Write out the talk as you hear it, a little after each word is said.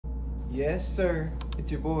Yes, sir.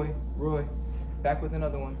 It's your boy, Roy, back with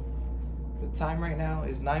another one. The time right now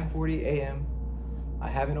is 9:40 a.m. I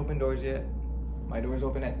haven't opened doors yet. My doors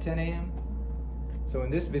open at 10 a.m. So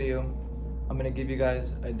in this video, I'm gonna give you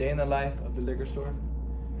guys a day in the life of the liquor store.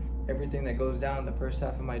 Everything that goes down the first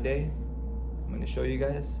half of my day. I'm gonna show you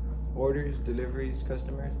guys orders, deliveries,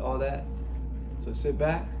 customers, all that. So sit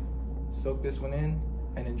back, soak this one in,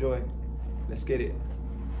 and enjoy. Let's get it.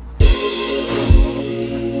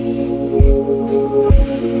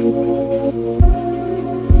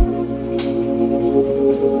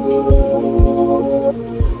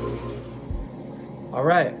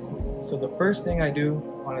 Alright, so the first thing I do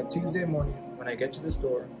on a Tuesday morning when I get to the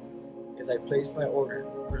store is I place my order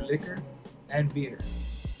for liquor and beer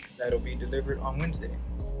that'll be delivered on Wednesday.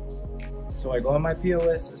 So I go on my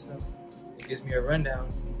POS system, it gives me a rundown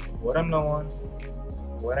of what I'm low on,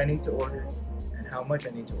 what I need to order, and how much I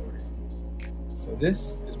need to order. So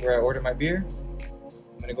this is where I order my beer.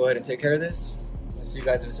 I'm gonna go ahead and take care of this. I'll see you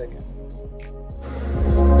guys in a second.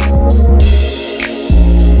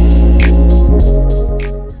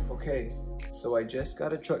 Okay, so I just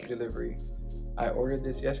got a truck delivery. I ordered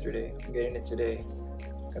this yesterday, I'm getting it today.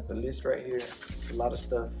 Got the list right here, it's a lot of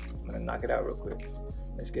stuff. I'm gonna knock it out real quick.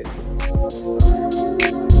 Let's get it.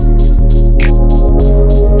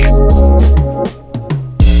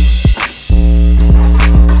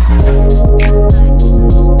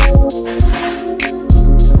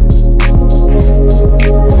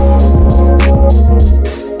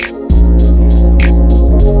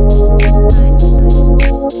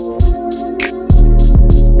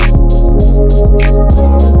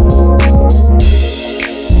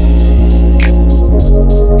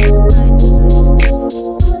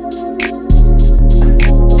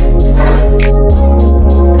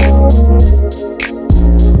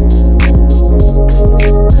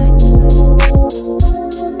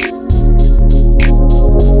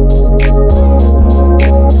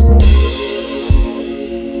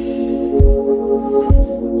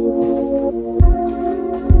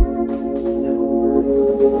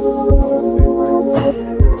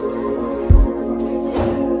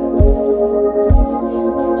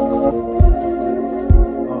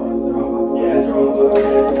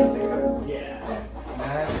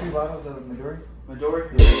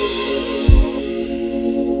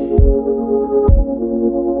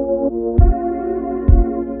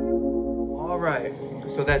 Alright,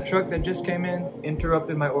 so that truck that just came in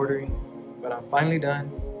interrupted my ordering, but I'm finally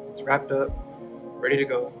done. It's wrapped up, ready to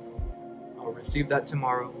go. I'll receive that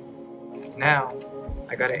tomorrow. Now,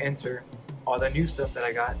 I gotta enter all the new stuff that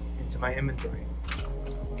I got into my inventory.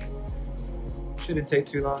 Shouldn't take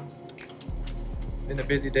too long. It's been a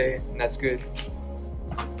busy day, and that's good.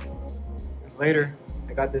 And later,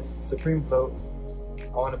 I got this Supreme float.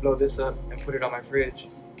 I want to blow this up and put it on my fridge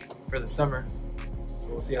for the summer.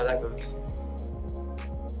 So we'll see how that goes.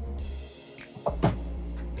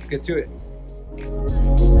 Let's get to it.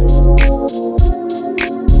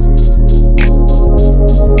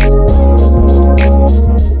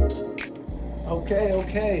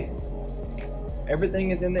 Okay. Everything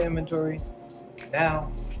is in the inventory.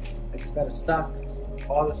 Now, I just gotta stock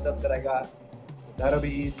all the stuff that I got. That'll be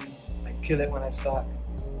easy. I kill it when I stock.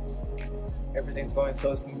 Everything's going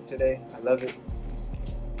so smooth today. I love it.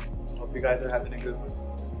 Hope you guys are having a good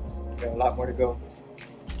one. We got a lot more to go.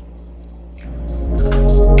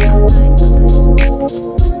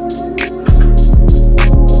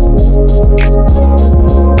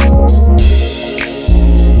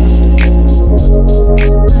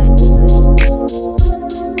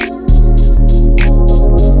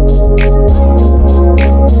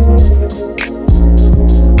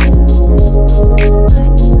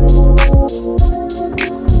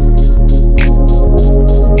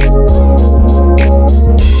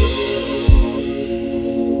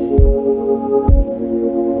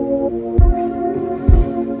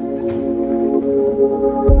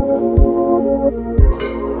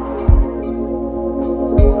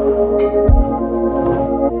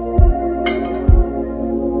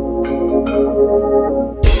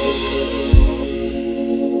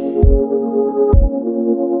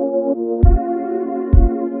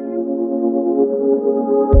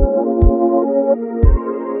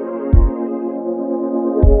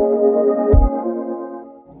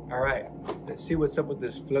 Let's see what's up with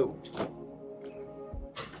this float.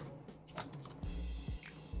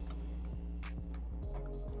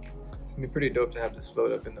 It's gonna be pretty dope to have this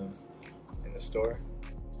float up in the store.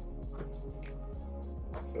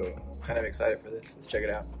 So kind of excited for this. Let's check it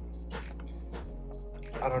out.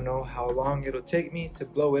 I don't know how long it'll take me to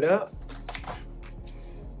blow it up.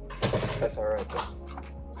 That's alright though.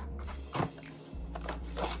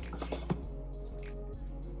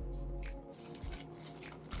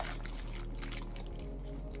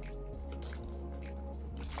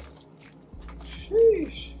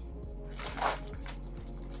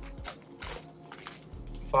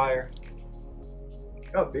 fire.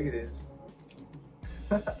 Look how big it is.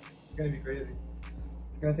 It's gonna be crazy.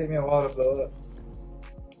 It's gonna take me a while to blow up.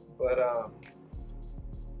 But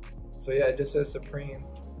so yeah, it just says Supreme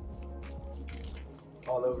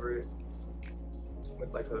all over it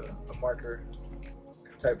with like a marker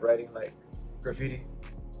type writing, like graffiti.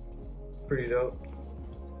 Pretty dope.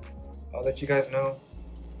 I'll let you guys know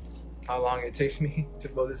how long it takes me to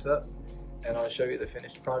blow this up, and I'll show you the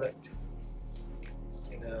finished product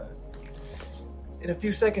in a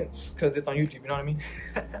few seconds, because it's on YouTube, you know what I mean?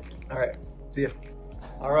 All right, see ya.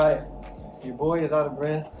 All right, your boy is out of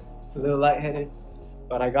breath, a little lightheaded,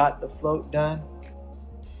 but I got the float done.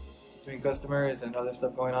 Between customers and other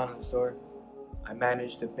stuff going on in the store, I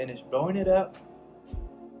managed to finish blowing it up.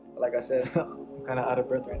 But like I said, I'm kind of out of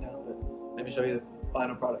breath right now, but let me show you the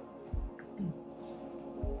final product.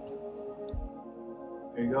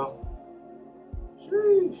 There you go.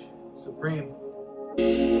 Sheesh. Supreme.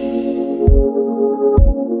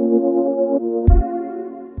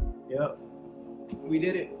 Yep. We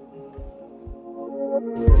did it.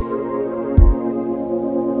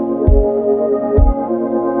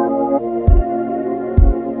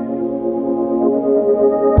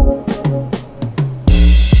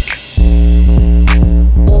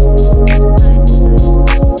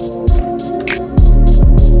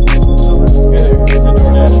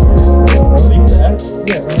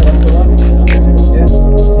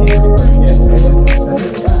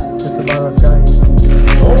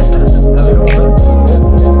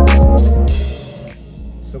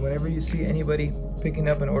 So whenever you see anybody picking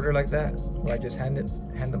up an order like that, where I just hand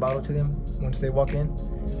the bottle to them once they walk in,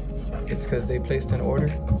 it's because they placed an order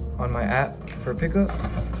on my app for pickup,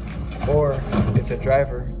 or it's a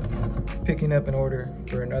driver picking up an order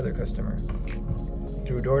for another customer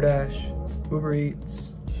through DoorDash, Uber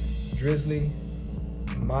Eats, Drizzly,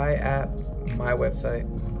 my app, my website.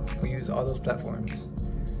 We use all those platforms,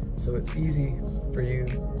 so it's easy for you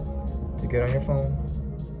to get on your phone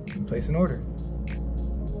and place an order.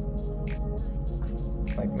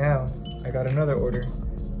 Like now, I got another order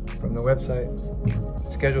from the website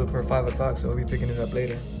scheduled for 5 o'clock, so I'll be picking it up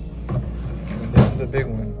later. And this is a big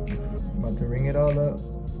one. I'm about to ring it all up.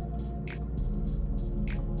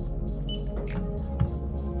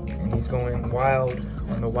 And he's going wild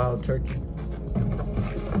on the wild turkey.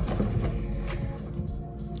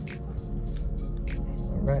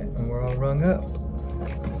 All right, and we're all rung up.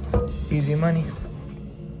 Easy money.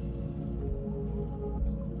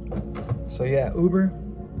 So yeah, Uber,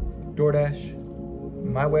 DoorDash,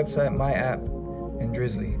 my website, my app, and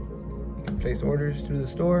Drizzly. You can place orders through the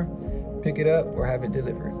store, pick it up, or have it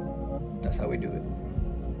delivered. That's how we do it.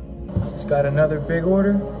 Just got another big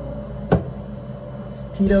order. It's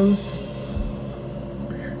Tito's.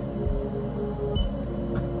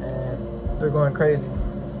 And they're going crazy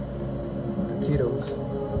with the Tito's.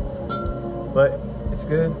 But it's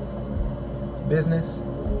good. It's business.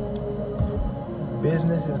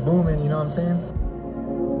 Business is booming, you know what I'm saying?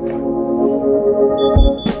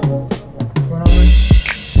 What's going on, man?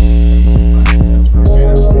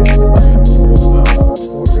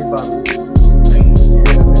 4 big bottles.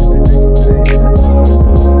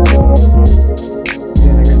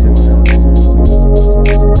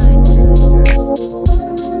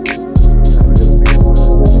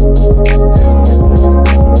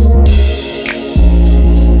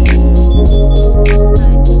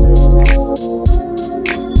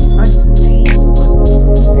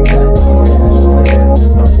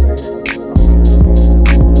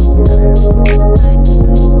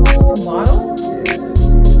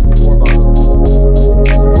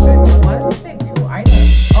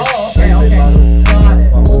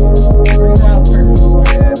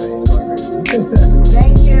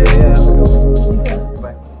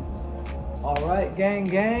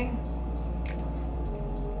 Gang,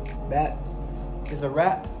 that is a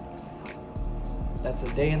wrap. That's a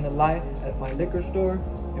day in the life at my liquor store.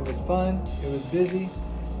 It was fun, it was busy.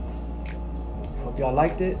 Hope y'all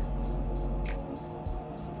liked it.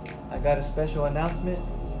 I got a special announcement.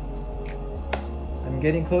 I'm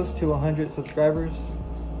getting close to 100 subscribers,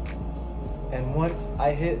 and once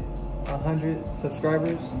I hit 100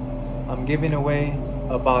 subscribers, I'm giving away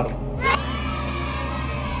a bottle.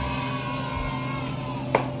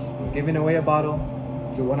 Giving away a bottle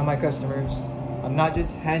to one of my customers. I'm not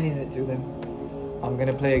just handing it to them. I'm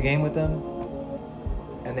gonna play a game with them,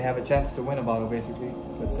 and they have a chance to win a bottle basically,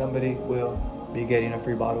 but somebody will be getting a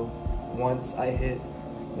free bottle once I hit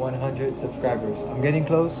 100 subscribers. I'm getting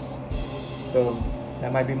close, so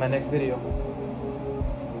that might be my next video.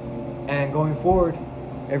 And going forward,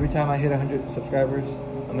 every time I hit 100 subscribers,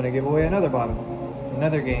 I'm gonna give away another bottle,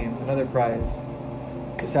 another game, another prize.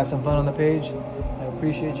 Let's have some fun on the page. I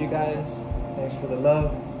appreciate you guys. Thanks for the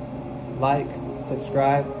love. Like,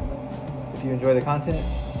 subscribe if you enjoy the content.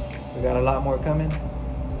 We got a lot more coming.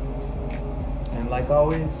 And like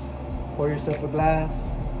always, pour yourself a glass.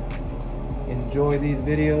 Enjoy these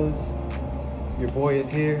videos. Your boy is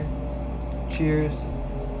here. Cheers.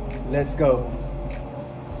 Let's go.